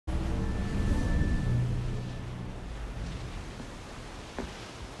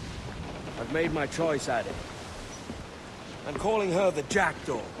I've made my choice, Addy. I'm calling her the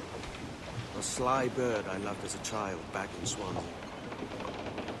Jackdaw. A sly bird I loved as a child back in Swansea.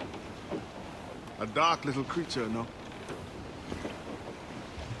 A dark little creature, no?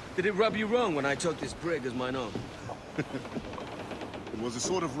 Did it rub you wrong when I took this brig as mine own? It was the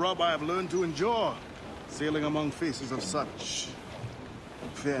sort of rub I have learned to endure, sailing among faces of such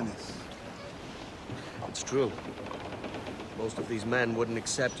fairness. It's true. Most of these men wouldn't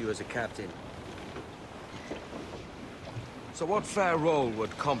accept you as a captain. So what fair role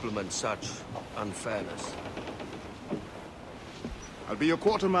would complement such unfairness? I'll be your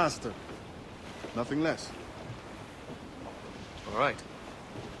quartermaster. Nothing less. All right.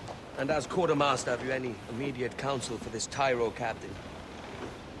 And as quartermaster, have you any immediate counsel for this Tyro captain?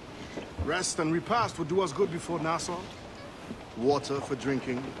 Rest and repast would do us good before Nassau. Water for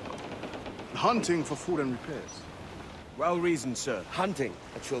drinking. Hunting for food and repairs. Well reasoned, sir. Hunting,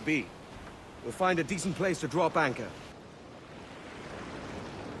 it shall be. We'll find a decent place to drop anchor.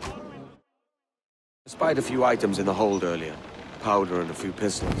 Spied a few items in the hold earlier. Powder and a few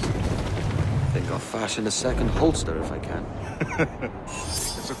pistols. Think I'll fashion a second holster if I can.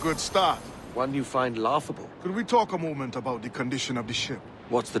 It's a good start. One you find laughable. Could we talk a moment about the condition of the ship?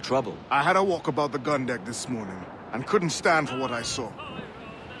 What's the trouble? I had a walk about the gun deck this morning, and couldn't stand for what I saw.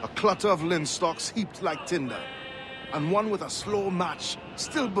 A clutter of linstocks heaped like tinder, and one with a slow match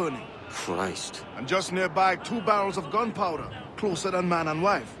still burning. Christ. And just nearby, 2 barrels of gunpowder, closer than man and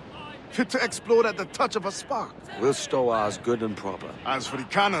wife. Fit to explode at the touch of a spark. We'll stow ours good and proper. As for the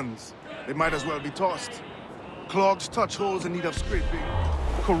cannons, they might as well be tossed. Clogged touch holes in need of scraping,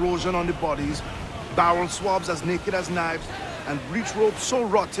 corrosion on the bodies, barrel swabs as naked as knives, and breech ropes so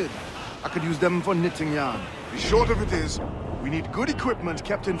rotted, I could use them for knitting yarn. The short of it is, we need good equipment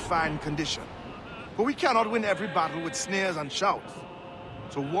kept in fine condition. But we cannot win every battle with snares and shouts.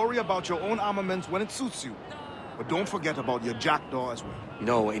 So worry about your own armaments when it suits you. But don't forget about your Jackdaw as well.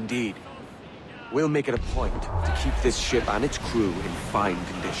 No, indeed. We'll make it a point to keep this ship and its crew in fine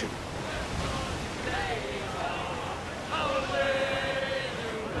condition.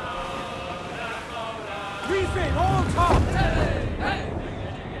 Refit, all top!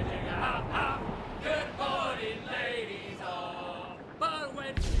 Good morning, ladies all. But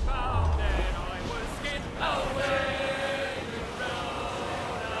when she found that I was skinned away,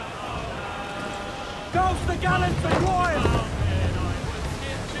 Goes the gallants and royals!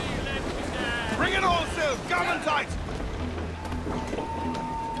 Bring it all, Sil! Gammon tight!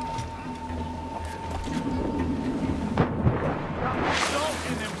 Salt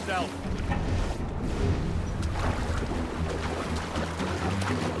in himself.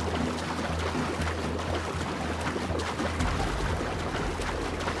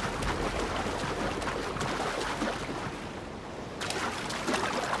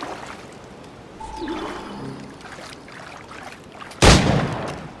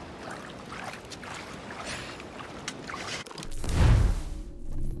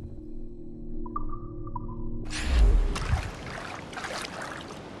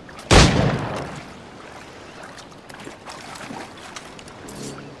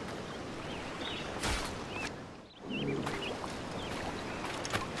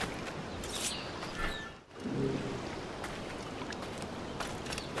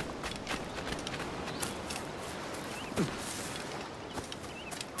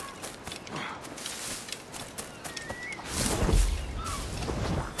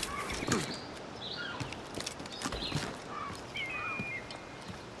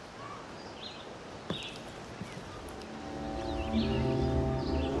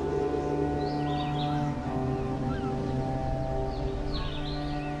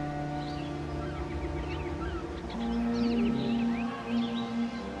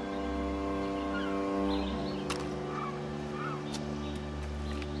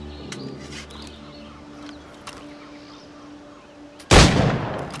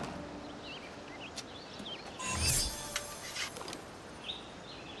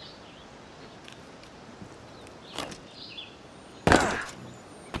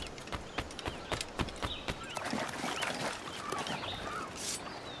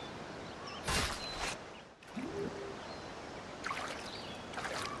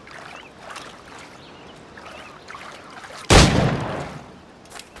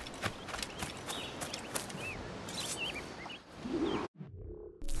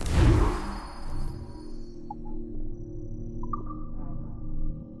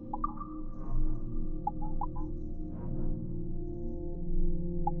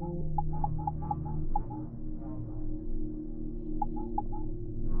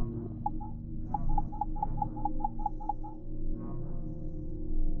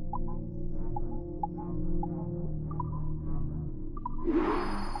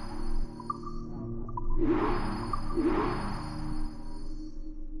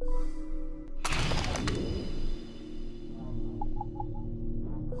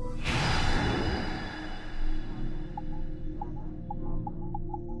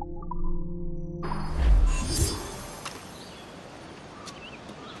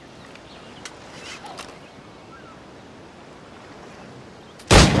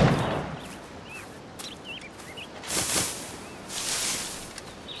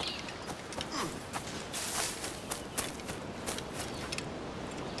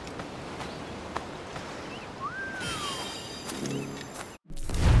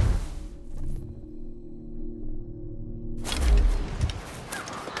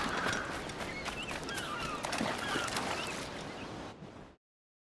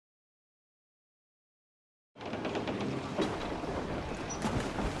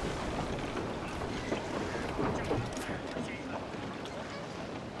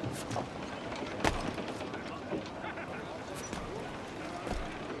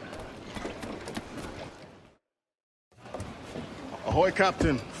 Ahoy,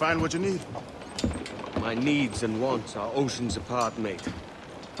 Captain. Find what you need. My needs and wants are oceans apart, mate.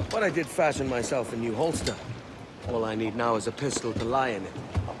 But I did fashion myself a new holster. All I need now is a pistol to lie in it.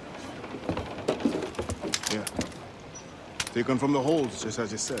 Yeah. Taken from the holds, just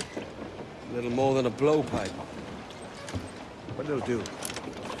as you said. Little more than a blowpipe. But it'll do.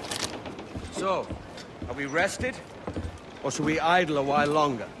 So, are we rested? Or should we idle a while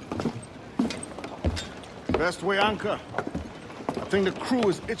longer? Best way anchor. I think the crew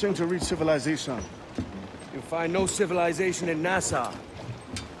is itching to reach civilization. You'll find no civilization in Nassau.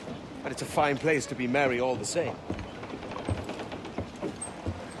 But it's a fine place to be merry all the same.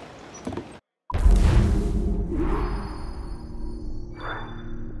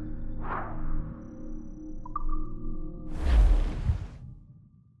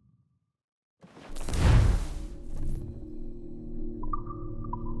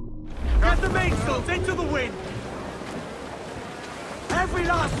 Get the mainsails into the wind! Every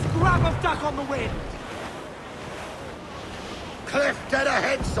last scrap of duck on the wind! Cliff dead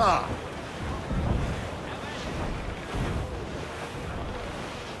ahead, sir!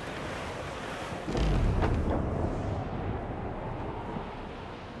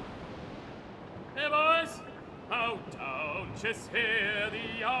 Hey, boys! Oh, don't just hear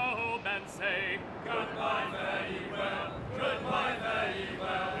the old man say, goodbye, fare ye well, goodbye, fare ye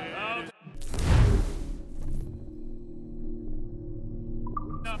well. Oh,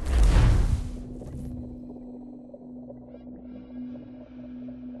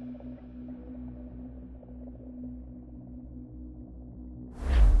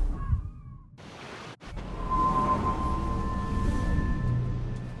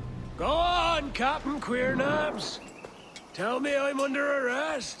 Go on, Captain Queernabs. Tell me I'm under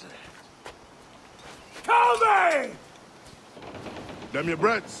arrest. Tell me! Them your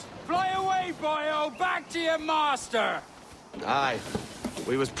breads. Fly away, boyo! Back to your master! Aye.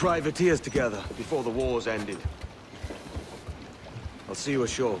 We was privateers together before the wars ended. I'll see you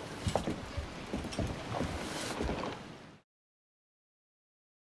ashore.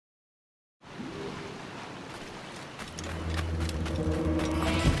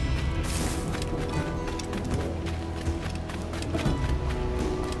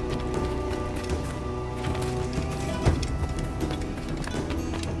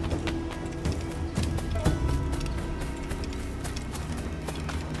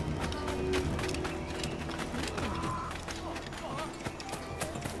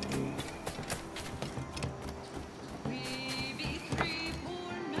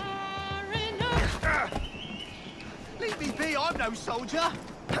 Leave me be, I'm no soldier!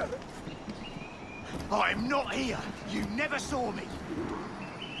 I'm not here! You never saw me!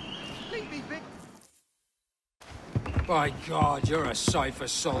 Leave me be! By God, you're a sight for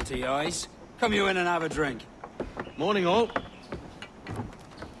salty eyes. Come you in and have a drink. Morning, all.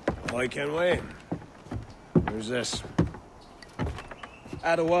 I can wait. Who's this?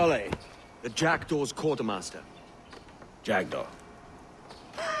 Adewale, the Jackdaw's quartermaster. Jackdaw.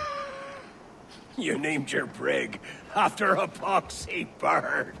 You named your brig after a poxy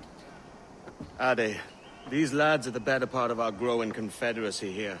bird. Ade, these lads are the better part of our growing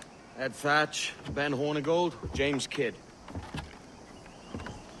confederacy here. Ed Thatch, Ben Hornigold, James Kidd.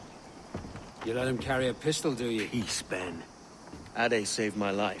 You let him carry a pistol, do you? Peace, Ben. Ade saved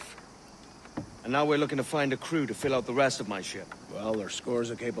my life. And now we're looking to find a crew to fill out the rest of my ship. Well, there's scores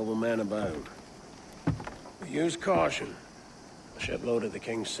of capable men about. But use caution. A shipload of the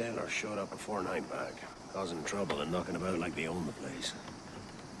King's sailors showed up before nightback, causing trouble and knocking about like they own the place.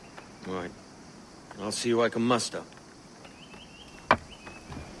 Right. I'll see who I can muster.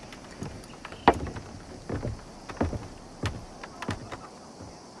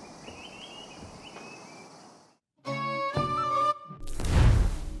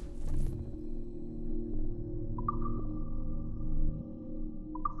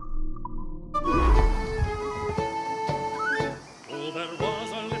 oh, there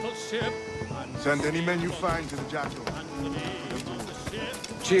was a little ship, Send any men you find to the Jackdaw.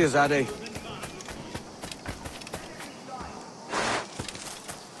 Cheers, Ade.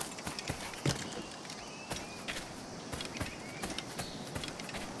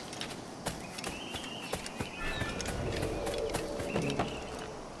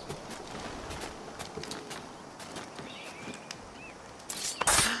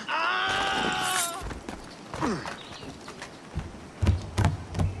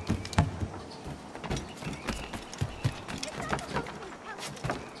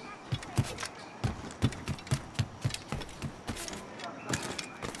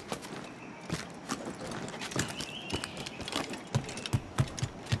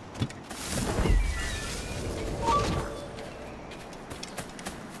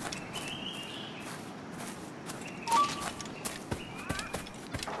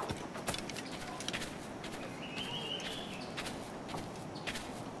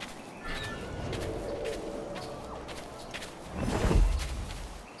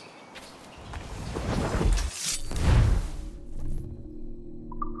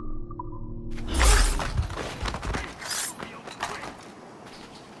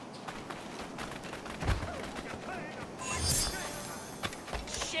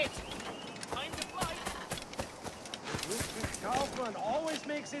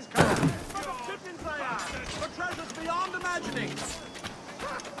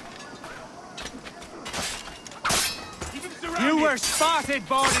 You were spotted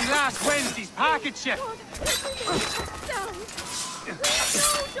boarding last Wednesday's packet ship.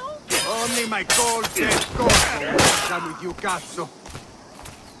 Only my cold dead ghost will walk down with you, cazzo.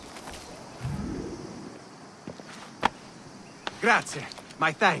 Grazie.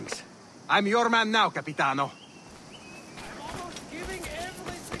 My thanks. I'm your man now, Capitano.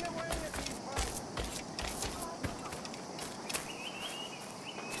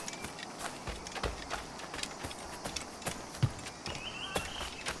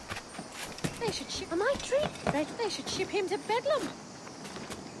 They should ship... Am I dreaming? They should ship him to Bedlam.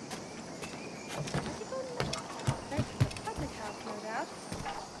 Public house, no doubt.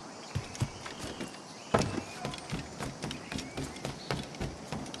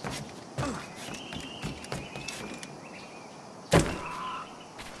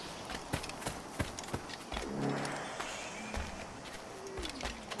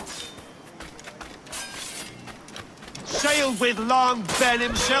 Sailed with Long Ben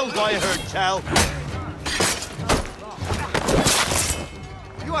himself, I heard tell.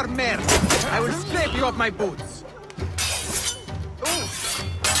 You are mad. I will scrape you off my boots.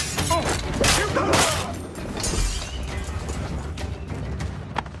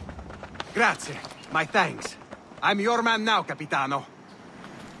 Grazie. My thanks. I'm your man now, Capitano.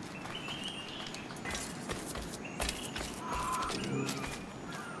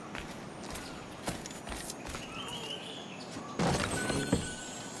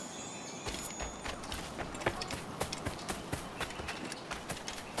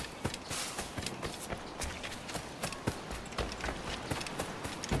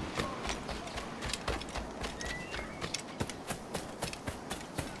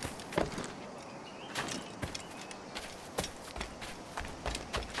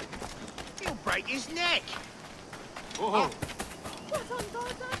 Break his neck. Oh. What on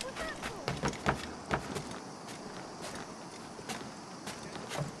God's earth was that for?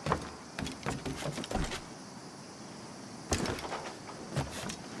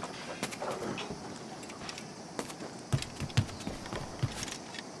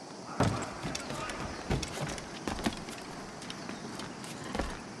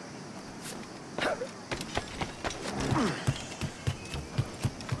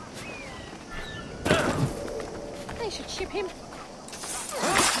 They should ship him.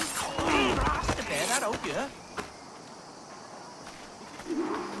 That hope, yeah?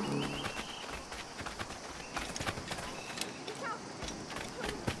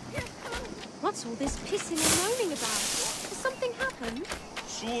 What's all this pissing and moaning about? Has something happened?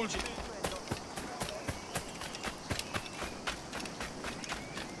 Soldier.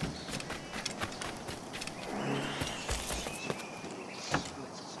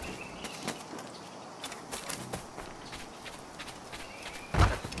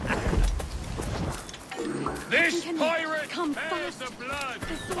 This Can you pirate come bears fast? the blood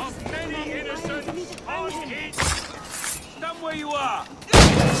The of thieves many are innocents trying to on find him. each... Stand where you are!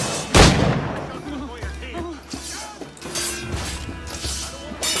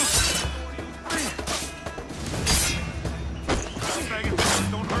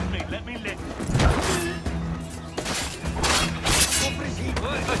 Don't hurt me, let me live.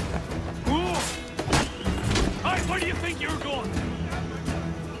 Hey, where do you think you're going?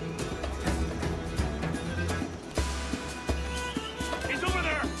 He's over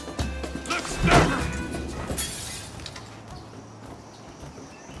there! Look, there!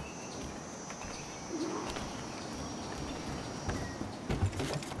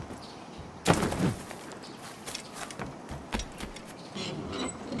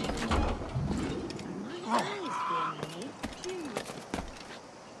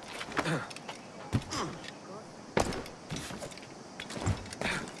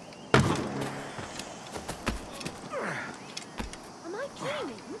 Am I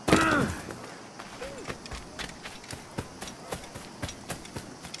dreaming?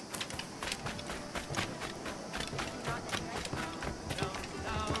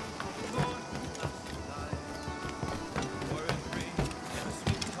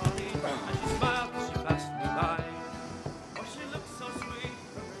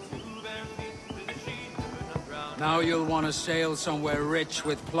 Now you'll want to sail somewhere rich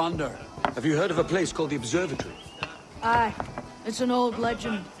with plunder. Have you heard of a place called the Observatory? Aye. It's an old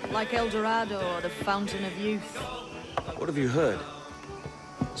legend, like El Dorado or the Fountain of Youth. What have you heard?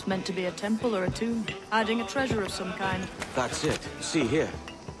 It's meant to be a temple or a tomb, hiding a treasure of some kind. That's it. See here.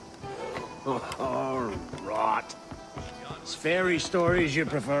 Oh, rot. It's fairy stories you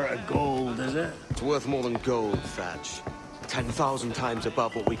prefer to gold, is it? It's worth more than gold, Thatch. 10,000 times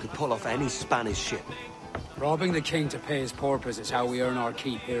above what we could pull off any Spanish ship. Robbing the king to pay his porpoise is how we earn our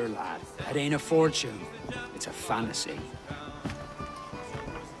keep here, lad. It ain't a fortune. It's a fantasy.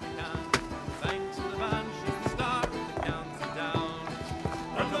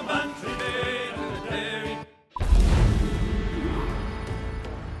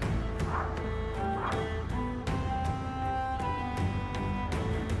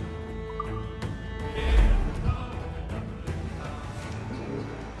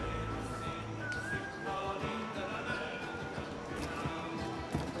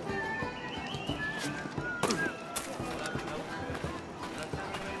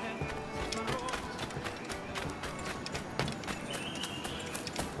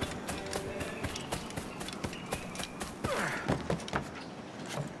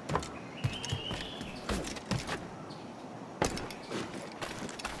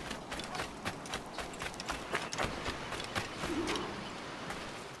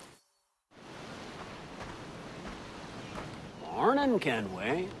 again,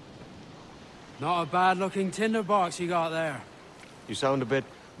 Kenway. Not a bad-looking tinderbox you got there. You sound a bit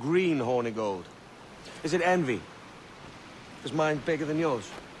green, Hornigold. Is it envy? Is mine bigger than yours?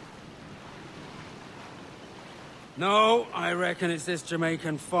 No, I reckon it's this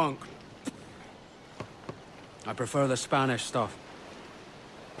Jamaican funk. I prefer the Spanish stuff.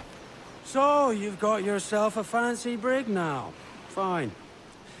 So, you've got yourself a fancy brig now. Fine.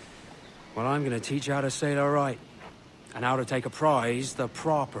 Well, I'm gonna teach you how to sail her right. And how to take a prize the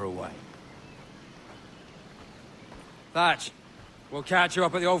proper way. Thatch, we'll catch you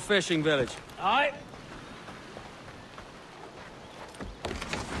up at the old fishing village. Aye.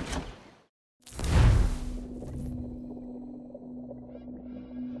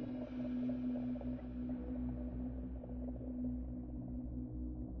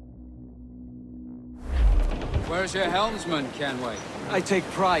 Where's your helmsman, Kenway? I take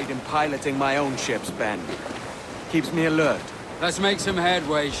pride in piloting my own ships, Ben. Keeps me alert. Let's make some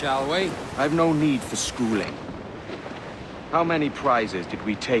headway, shall we? I've no need for schooling. How many prizes did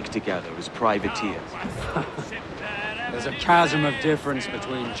we take together as privateers? There's a chasm of difference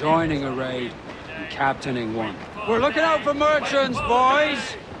between joining a raid and captaining one. We're looking out for merchants,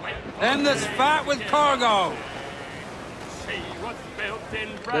 boys! Them that's fat with cargo!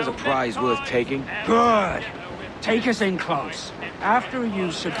 There's a prize worth taking. Good! Take us in close. After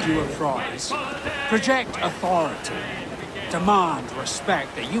you subdue a prize, project authority. Demand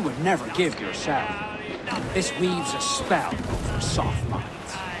respect that you would never give yourself. This weaves a spell over soft minds.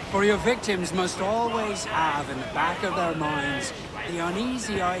 For your victims must always have in the back of their minds the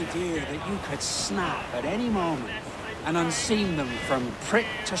uneasy idea that you could snap at any moment and unseam them from prick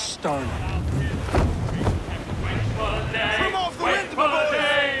to sternum. Trim off the wind, my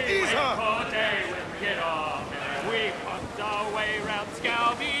boys! Ease her! Hold sail!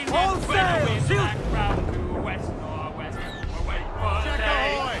 Shoot!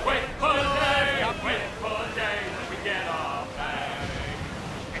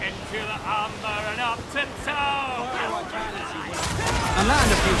 And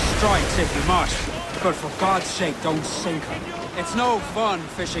land a few strikes if you must, but for God's sake, don't sink her. It's no fun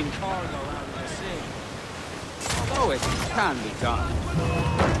fishing cargo out of the sea. Although it can be done.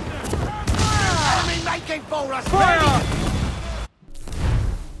 Enemy making for us! Fire!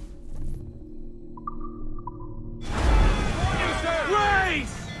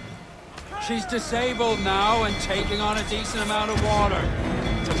 Race! She's disabled now and taking on a decent amount of water.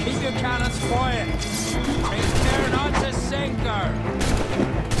 So keep your cannons quiet. Take care not to sink her.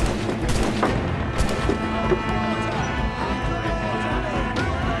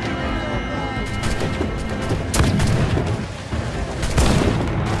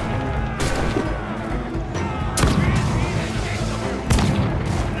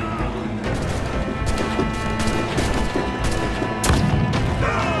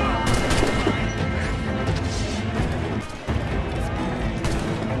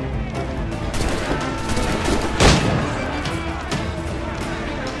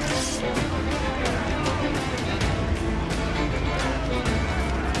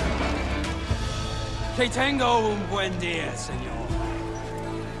 Que tengo un buen día, señor.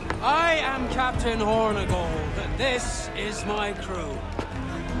 I am Captain Hornigold. This is my crew.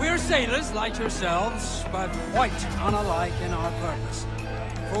 We're sailors like yourselves, but quite unalike in our purpose.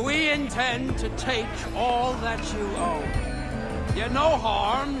 For we intend to take all that you own. Yet no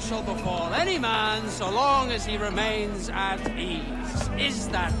harm shall befall any man so long as he remains at ease. Is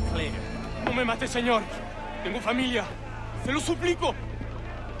that clear? No me mate, señor. Tengo familia. Se lo suplico.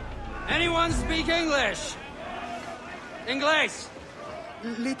 Anyone speak English? English?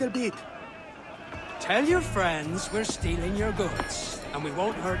 Little bit. Tell your friends we're stealing your goods, and we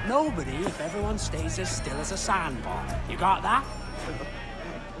won't hurt nobody if everyone stays as still as a sandbar. You got that?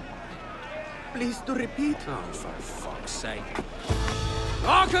 Please to repeat. Oh, for fuck's sake.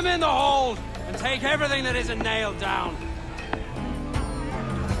 Lock him in the hold, and take everything that isn't nailed down.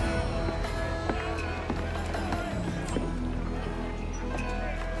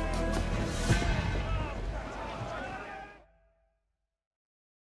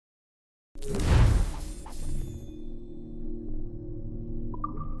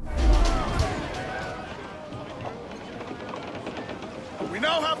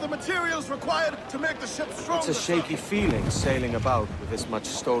 Materials required to make the ship stronger. It's a shaky feeling sailing about with this much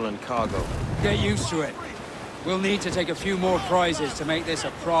stolen cargo. Get used to it. We'll need to take a few more prizes to make this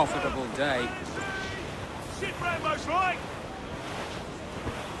a profitable day. Ship Rambo's right!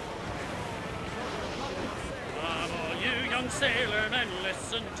 Come all you young sailormen,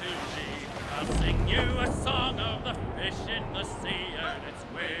 listen to me. I'll sing you a song of the fish in the sea. And it's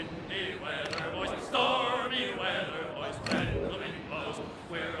windy weather, boys, stormy weather, boys, friendly.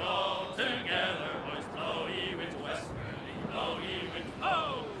 we're all together, boys. Blow ye winds westerly, blow ye winds,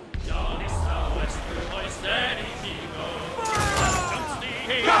 oh! Jolly southwester, boys, steady ye go. Jumps the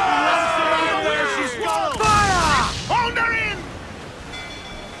heat. There she's gone! Fire! Hold her in!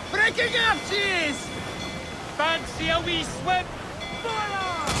 Breaking up, she is! Fancy a wee swim!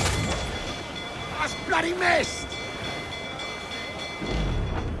 Fire! That's bloody missed!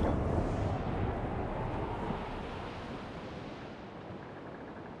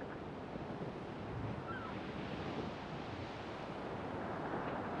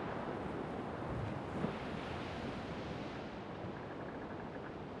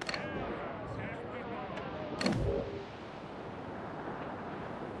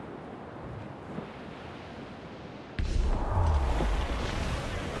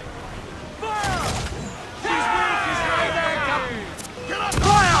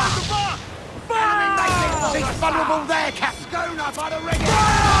 Vulnerable there, Captain! Schooner by the rigging!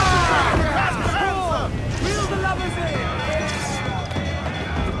 Reel the lovers in!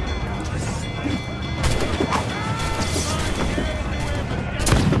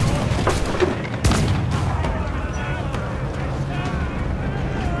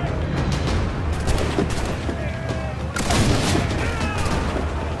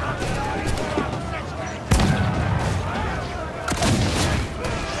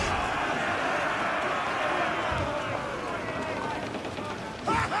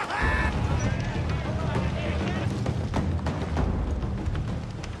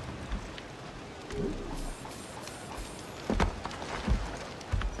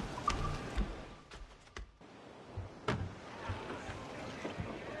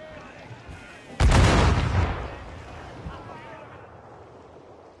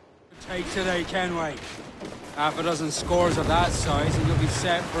 Take today, Kenway. Half a dozen scores of that size and you'll be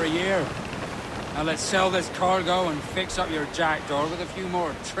set for a year. Now let's sell this cargo and fix up your jackdaw with a few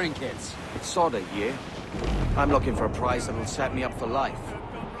more trinkets. Sod a year. I'm looking for a price that'll set me up for life.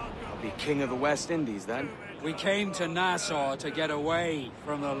 I'll be king of the West Indies then. We came to Nassau to get away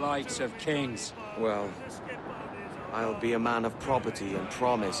from the likes of kings. Well, I'll be a man of property and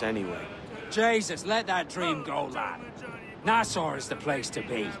promise anyway. Jesus, let that dream go, lad. Nassau is the place to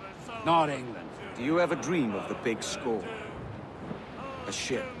be, not England. Do you ever dream of the big score? A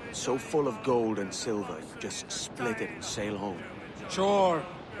ship so full of gold and silver, you just split it and sail home. Sure,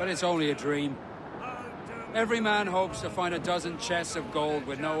 but it's only a dream. Every man hopes to find a dozen chests of gold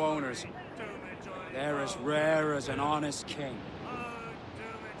with no owners. They're as rare as an honest king.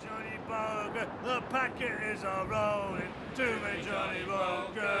 The packet is a-rolling. To me, Johnny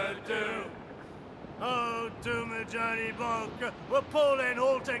Boker, do. Oh, to me, Johnny Boker, we're pulling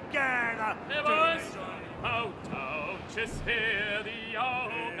all together. Hey, boys! Oh, don't just hear the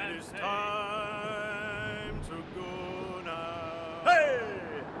old man It's say. time to go now. Hey!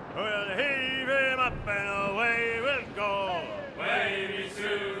 We'll heave him up and away we'll go. Wavy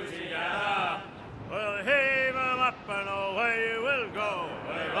Susiana, We'll heave him up and away we'll go.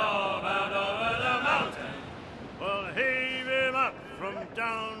 we're all bound over the mountain. We'll heave him up from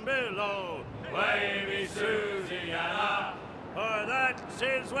down below. Wavy Susiana, For that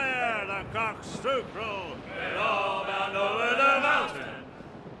is where the cocks do crow. we're all bound over the mountain.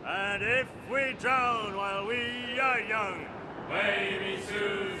 And if we drown while we are young, Wavy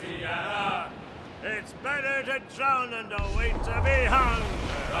Susiana, it's better to drown than to wait to be hung.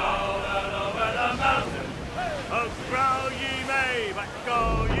 we're all bound over the mountain. Oh, growl ye may, but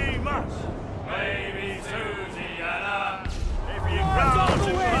go ye must. Wavy Susiana, If you growl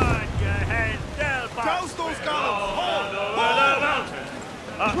too hard, your head they'll bust. Douse those gallows! bound over the mountain.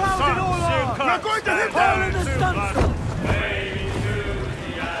 We're going to hit them in the stunsail. Wavy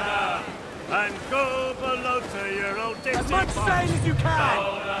Susiana, And go below to your old dixie As much sail as you can!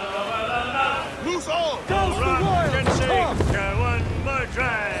 Loose all! Douse the Rock royals! and sink one more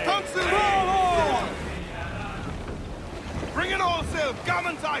drag. Stunsail! Bring it all, Sil!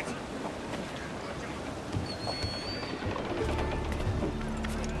 Gammon tight!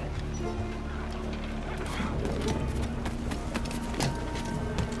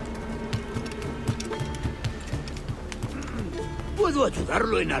 ¿Puedo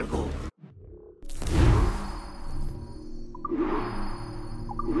ayudarlo en algo?